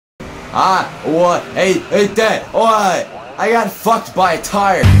What? Hey, Dad, what? I got fucked by a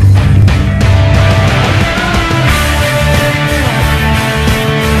tire.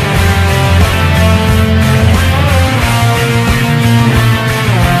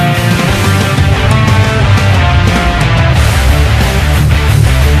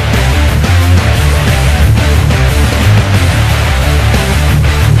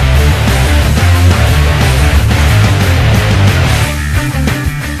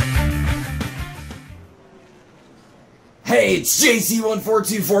 Hey, it's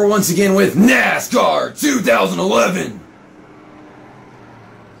JC14244 once again with NASCAR 2011!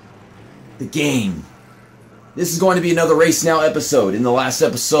 The game. This is going to be another Race Now episode. In the last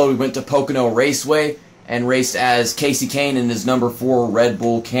episode, we went to Pocono Raceway and raced as Casey Kane in his number 4 Red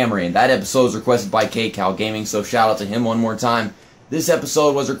Bull Camry. And that episode was requested by KCal Gaming, so shout out to him one more time. This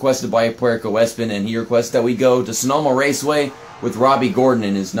episode was requested by Puerco Espin, and he requests that we go to Sonoma Raceway with Robby Gordon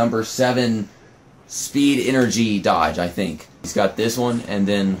in his number 7 Speed Energy Dodge, I think. He's got this one, and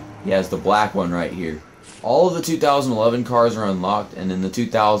then he has the black one right here. All of the 2011 cars are unlocked, and in the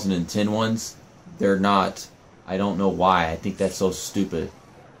 2010 ones, they're not. I don't know why. I think that's so stupid.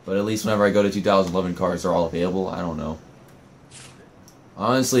 But at least whenever I go to 2011 cars, they're all available. I don't know.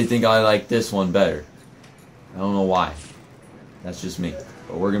 I honestly think I like this one better. I don't know why. That's just me.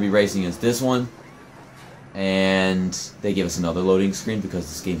 But we're going to be racing against this one. And they give us another loading screen because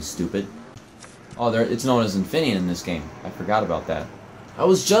this game's stupid. Oh, it's known as Infineon in this game. I forgot about that. I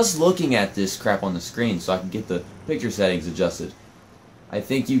was just looking at this crap on the screen so I can get the picture settings adjusted. I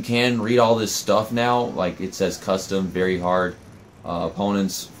think you can read all this stuff now. Like, it says custom, very hard.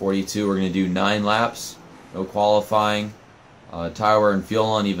 Opponents, 42. We're going to do 9 laps. No qualifying. Tire wear and fuel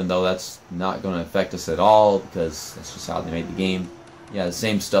on, even though that's not going to affect us at all because that's just how they made the game. Yeah, the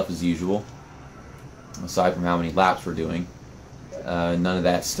same stuff as usual. Aside from how many laps we're doing. None of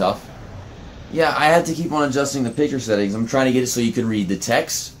that stuff. Yeah, I had to keep on adjusting the picture settings. I'm trying to get it so you can read the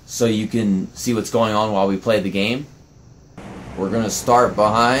text, so you can see what's going on while we play the game. We're going to start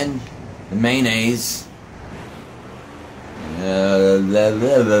behind the mayonnaise. I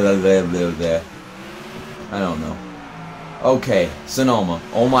don't know. Okay, Sonoma.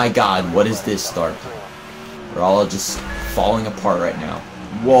 Oh my god, what is this start? We're all just falling apart right now.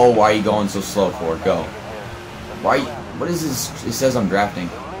 Whoa, why are you going so slow for? Go. Why? What is this? It says I'm drafting.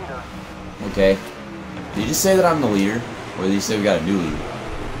 Okay. Did you just say that I'm the leader? Or did you say we got a new leader?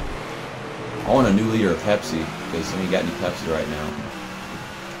 I want a new leader of Pepsi, because we ain't got any Pepsi right now.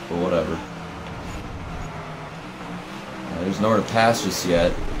 But whatever. There's nowhere to pass just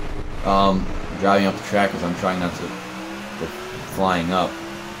yet. I'm driving up the track because I'm trying not to go flying up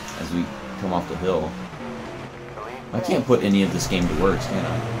as we come off the hill. I can't put any of this game to words, can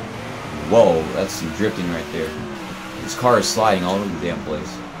I? Whoa, that's some drifting right there. This car is sliding all over the damn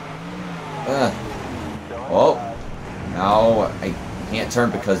place. Oh, now I can't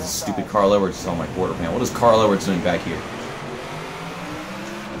turn because the stupid Carl Edwards is on my quarter panel. What is Carl Edwards doing back here?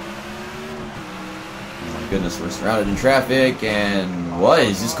 Oh my goodness, we're surrounded in traffic, and what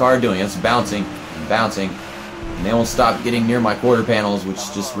is this car doing? It's bouncing and bouncing, and they won't stop getting near my quarter panels,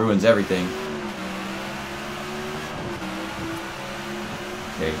 which just ruins everything.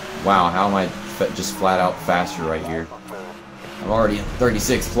 Okay, wow, how am I just flat out faster right here? I'm already in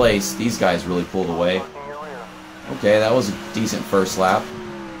 36th place. These guys really pulled away. Okay, that was a decent first lap.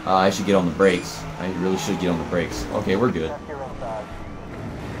 I should get on the brakes. I really should get on the brakes. Okay, we're good. I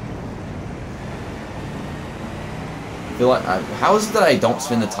feel like how is it that I don't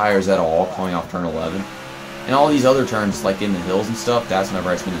spin the tires at all coming off turn 11? And all these other turns, like in the hills and stuff, that's whenever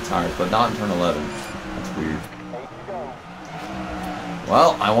I spin the tires, but not in turn 11. That's weird.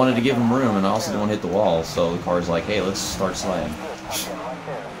 Well, I wanted to give him room, and I also didn't want to hit the wall, so the car's like, hey, let's start sliding.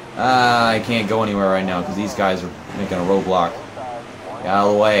 I can't go anywhere right now, because these guys are making a roadblock. Get out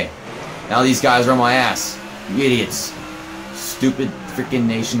of the way. Now these guys are on my ass. You idiots. Stupid freaking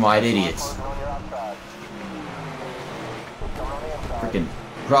nationwide idiots. Freaking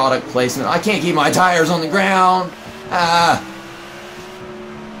product placement. I can't keep my tires on the ground.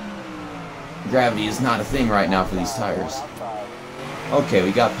 Gravity is not a thing right now for these tires. Okay,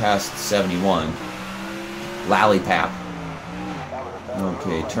 we got past 71. Lollipop.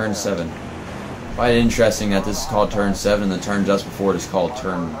 Okay, turn 4. I find it interesting that this is called turn 7 and the turn just before it is called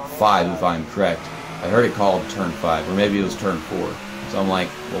turn 5, if I'm correct. I heard it called turn 5, or maybe it was turn 4. So I'm like,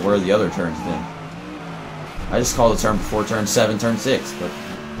 well, where are the other turns then? I just called the turn before turn 7, turn 6, but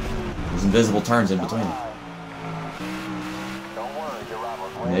there's invisible turns in between.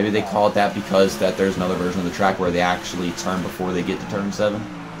 Maybe they call it that because there's another version of the track where they actually turn before they get to turn 7.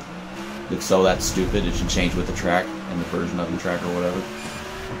 If so, that's stupid. It should change with the track and the version of the track or whatever.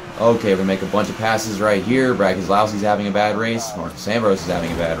 Okay, we make a bunch of passes right here. Brad Keselowski's having a bad race. Marcus Ambrose is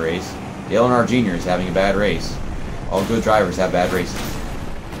having a bad race. Dale Earnhardt Jr. is having a bad race. All good drivers have bad races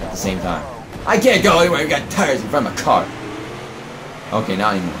at the same time. I can't go anywhere. We got tires in front of my car. Okay,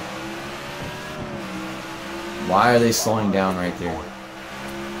 not anymore. Why are they slowing down right there?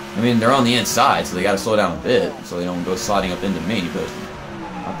 I mean, they're on the inside, so they got to slow down a bit so they don't go sliding up into me, but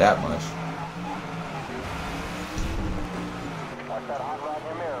not that much.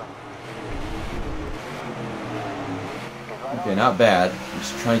 Okay, not bad. I'm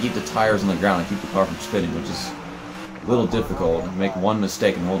just trying to keep the tires on the ground and keep the car from spinning, which is a little difficult. If I make one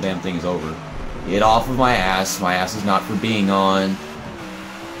mistake and the whole damn thing is over. Get off of my ass. My ass is not for being on.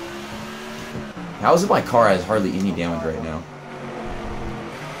 How is it my car has hardly any damage right now?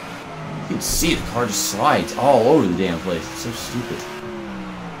 You can see the car just slides all over the damn place. It's so stupid.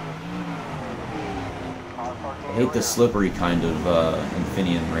 I hate the slippery kind of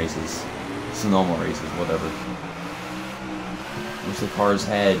Infineon races. Sonoma races, whatever. Wish the cars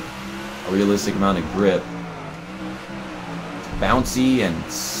had a realistic amount of grip. It's bouncy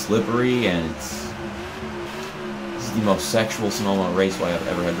and slippery, and this is the most sexual Sonoma Raceway I've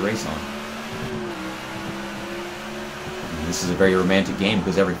ever had to race on. And this is a very romantic game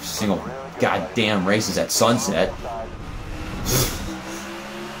because every single goddamn race is at sunset. Oh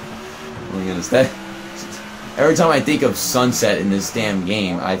my goodness, that every time I think of sunset in this damn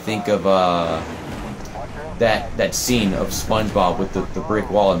game, I think of that scene of SpongeBob with the brick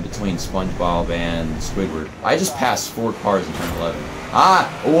wall in between SpongeBob and Squidward. I just passed 4 cars in turn 11. Ah,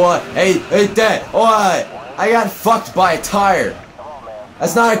 what? Hey, Dad, what? I got fucked by a tire.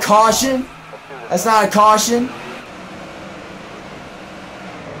 That's not a caution? That's not a caution?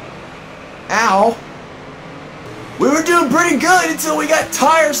 Ow. We were doing pretty good until we got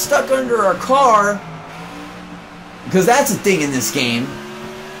tires stuck under our car. Because that's a thing in this game.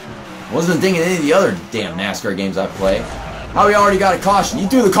 Wasn't a thing in any of the other damn NASCAR games I play. How we already got a caution? You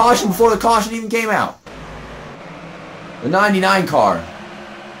threw the caution before the caution even came out. The 99 car.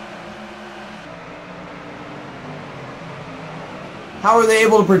 How are they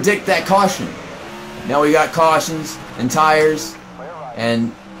able to predict that caution? Now we got cautions and tires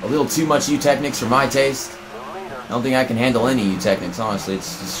and a little too much U-Technics for my taste. I don't think I can handle any U-Technics, honestly.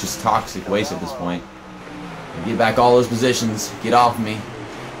 It's just toxic waste at this point. Get back all those positions. Get off me.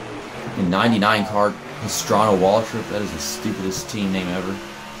 In 99 car, Pastrana Waltrip, that is the stupidest team name ever.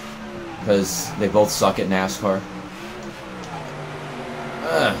 Because they both suck at NASCAR.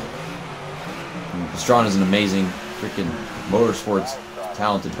 Pastrana's an amazing freaking motorsports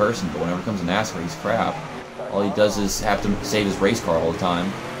talented person, but whenever it comes to NASCAR, he's crap. All he does is have to save his race car all the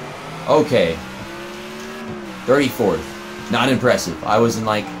time. Okay. 34th. Not impressive. I was in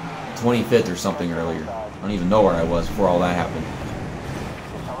like 25th or something earlier. I don't even know where I was before all that happened.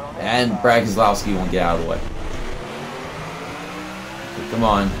 And Brad Keselowski won't get out of the way. Okay, come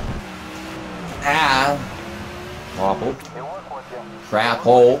on. Ah! Wobble. Crap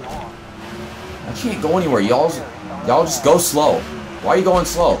hole. I can't go anywhere. Y'all just go slow. Why are you going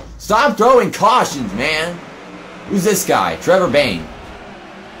slow? Stop throwing cautions, man! Who's this guy? Trevor Bayne.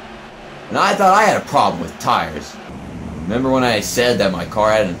 And I thought I had a problem with tires. Remember when I said that my car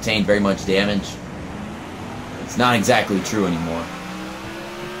hadn't obtained very much damage? It's not exactly true anymore.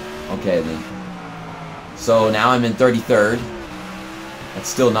 Okay then. So now I'm in 33rd. That's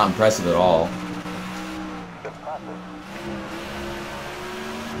still not impressive at all.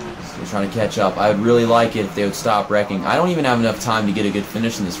 Still trying to catch up. I would really like it if they would stop wrecking. I don't even have enough time to get a good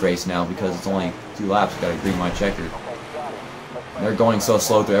finish in this race now because it's only 2 laps. I've got to green my checker. They're going so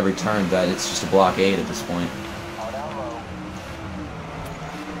slow through every turn that it's just a blockade at this point.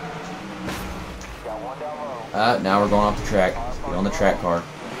 Now we're going off the track. Let's get on the track car.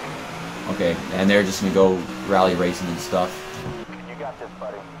 Okay, and they're just gonna go rally racing and stuff.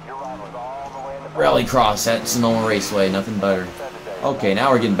 Rally cross at Sonoma Raceway, nothing better. Okay,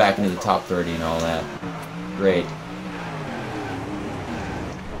 now we're getting back into the top 30 and all that. Great.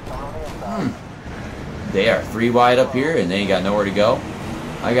 They are 3 wide up here, and they ain't got nowhere to go.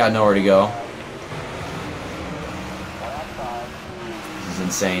 I got nowhere to go. This is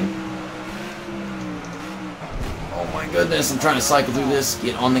insane. Oh my goodness, I'm trying to cycle through this.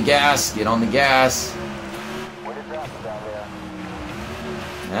 Get on the gas, get on the gas.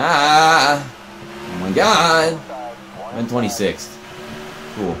 Ah! Oh my god! I'm in 26th.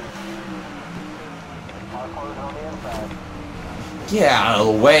 Cool. Get out of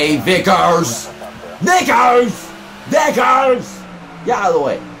the way, Vickers! Vickers! Vickers! Get out of the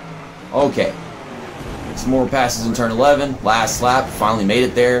way. Okay. Some more passes in turn 11. Last lap, finally made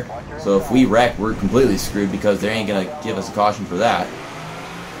it there. So if we wreck, we're completely screwed because they ain't gonna give us a caution for that.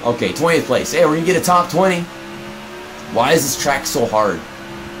 Okay, 20th place. Hey, we're gonna get a top 20. Why is this track so hard?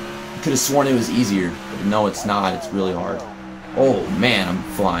 I could have sworn it was easier, but no, it's not. It's really hard. Oh man, I'm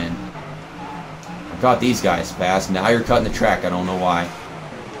flying. I got these guys fast. Now you're cutting the track. I don't know why.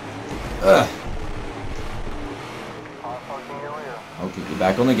 Ugh. Okay, get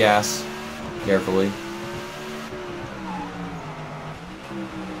back on the gas. Carefully.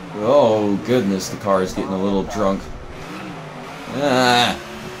 Oh goodness, the car is getting a little drunk. Ah.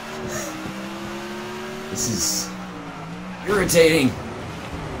 This is irritating.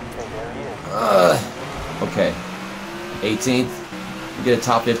 Okay. 18th. We get a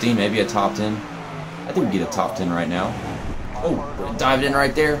top 15, maybe a top 10. I think we get a top 10 right now. Oh, dived in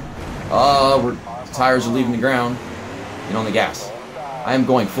right there. The tires are leaving the ground. Get on the gas. I am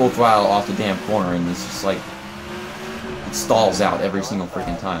going full throttle off the damn corner, and it's just like it stalls out every single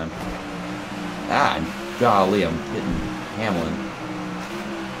freaking time. Ah, golly, I'm hitting Hamlin.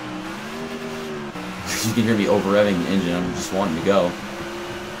 You can hear me over-revving the engine. I'm just wanting to go.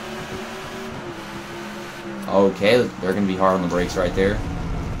 Okay, they're going to be hard on the brakes right there.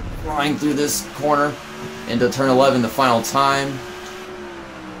 Flying through this corner into turn 11 the final time.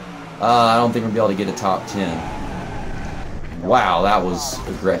 I don't think we'll be able to get a top 10. Wow, that was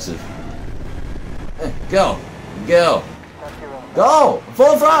aggressive. Go! Go! Go!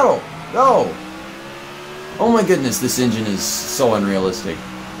 Full throttle! Go! Oh my goodness, this engine is so unrealistic.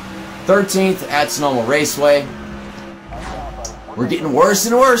 13th at Sonoma Raceway. We're getting worse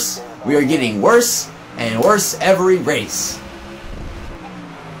and worse. We are getting worse and worse every race.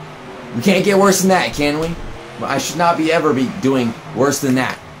 We can't get worse than that, can we? I should not ever be doing worse than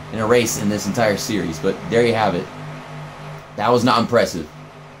that in a race in this entire series, but there you have it. That was not impressive.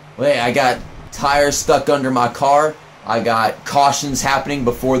 Wait, I got tires stuck under my car. I got cautions happening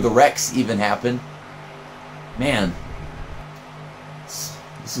before the wrecks even happened. Man.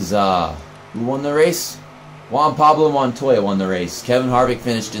 This is, who won the race? Juan Pablo Montoya won the race. Kevin Harvick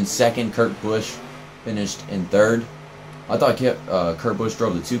finished in second. Kurt Busch finished in third. I thought Kurt Busch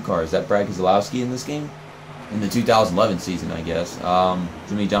drove the 2 cars. Is that Brad Keselowski in this game? In the 2011 season, I guess.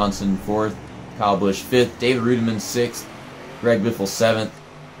 Jimmy Johnson 4th. Kyle Busch 5th. David Rudiman 6th. Greg Biffle 7th.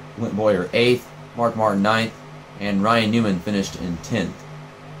 Clint Boyer 8th. Mark Martin 9th. And Ryan Newman finished in 10th.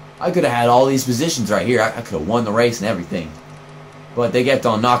 I could have had all these positions right here. I could have won the race and everything. But they kept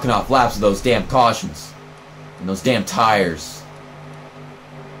on knocking off laps of those damn cautions. And those damn tires.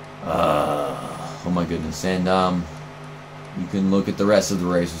 Oh my goodness. And you can look at the rest of the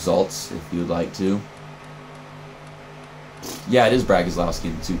race results if you would like to. Yeah, it is Brad Keselowski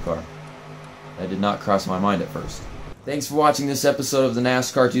in the 2 car. That did not cross my mind at first. Thanks for watching this episode of the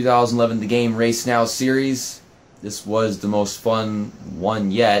NASCAR 2011 The Game Race Now series. This was the most fun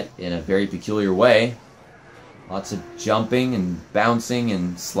one yet in a very peculiar way. Lots of jumping and bouncing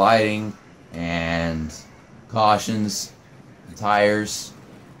and sliding and cautions, and tires,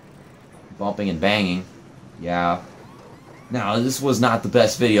 bumping and banging. Yeah. Now, this was not the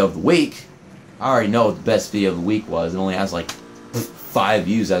best video of the week. I already know what the best video of the week was. It only has like 5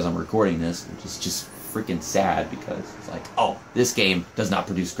 views as I'm recording this, which is just freaking sad because it's like, oh, this game does not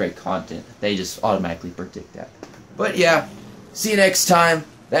produce great content. They just automatically predict that. But yeah, see you next time.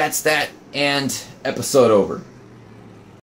 That's that, and episode over.